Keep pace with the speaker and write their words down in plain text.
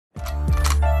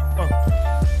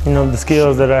you know, the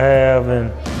skills that I have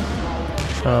and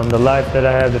the life that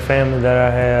I have, the family that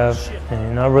I have. And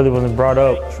you know, I really wasn't brought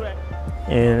up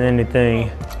in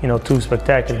anything, you know, too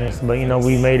spectacular. But you know,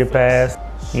 we made it past.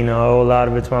 You know, I owe a lot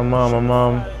of it to my mom. My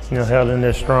mom, you know, held in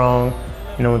there strong.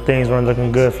 You know, when things weren't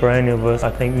looking good for any of us, I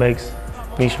think makes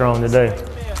me strong today.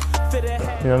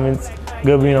 You know, I mean, it's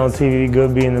good being on TV,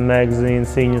 good being in the magazine,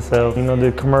 seeing yourself. You know,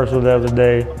 the commercial the other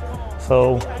day.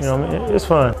 So, you know, I mean, it's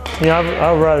fun. You know,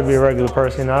 I'd rather be a regular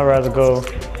person. I'd rather go,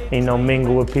 you know,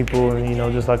 mingle with people and, you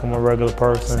know, just like I'm a regular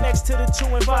person.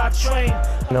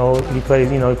 You know, he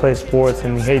plays sports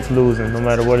and he hates losing, no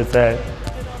matter what it's at.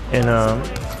 And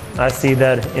I see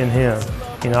that in him.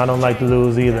 You know, I don't like to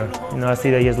lose either. You know, I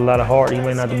see that he has a lot of heart. He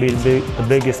may not be the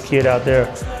biggest kid out there,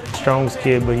 the strongest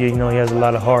kid, but you know, he has a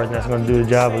lot of heart, and that's going to do the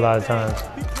job a lot of times.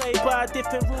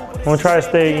 I'm going to try to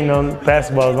stay, you know,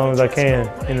 basketball as long as I can,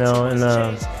 you know, and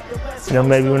you know,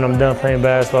 maybe when I'm done playing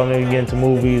basketball, maybe get into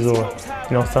movies or,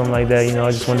 you know, something like that. You know,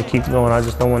 I just want to keep going. I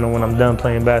just don't want to, when I'm done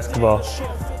playing basketball,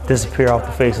 disappear off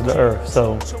the face of the earth.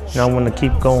 So, you know, I want to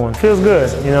keep going. Feels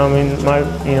good, you know. I mean,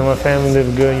 my family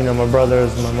lives good. You know, my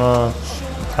brothers, my mom,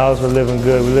 house, we're living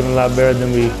good. We're living a lot better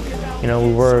than we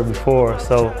were before.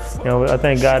 So, you know, I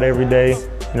thank God every day,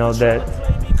 you know, that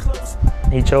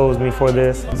He chose me for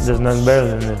this. There's nothing better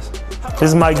than this. This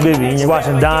is Mike Bibby, and you're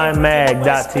watching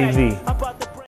DimeTV.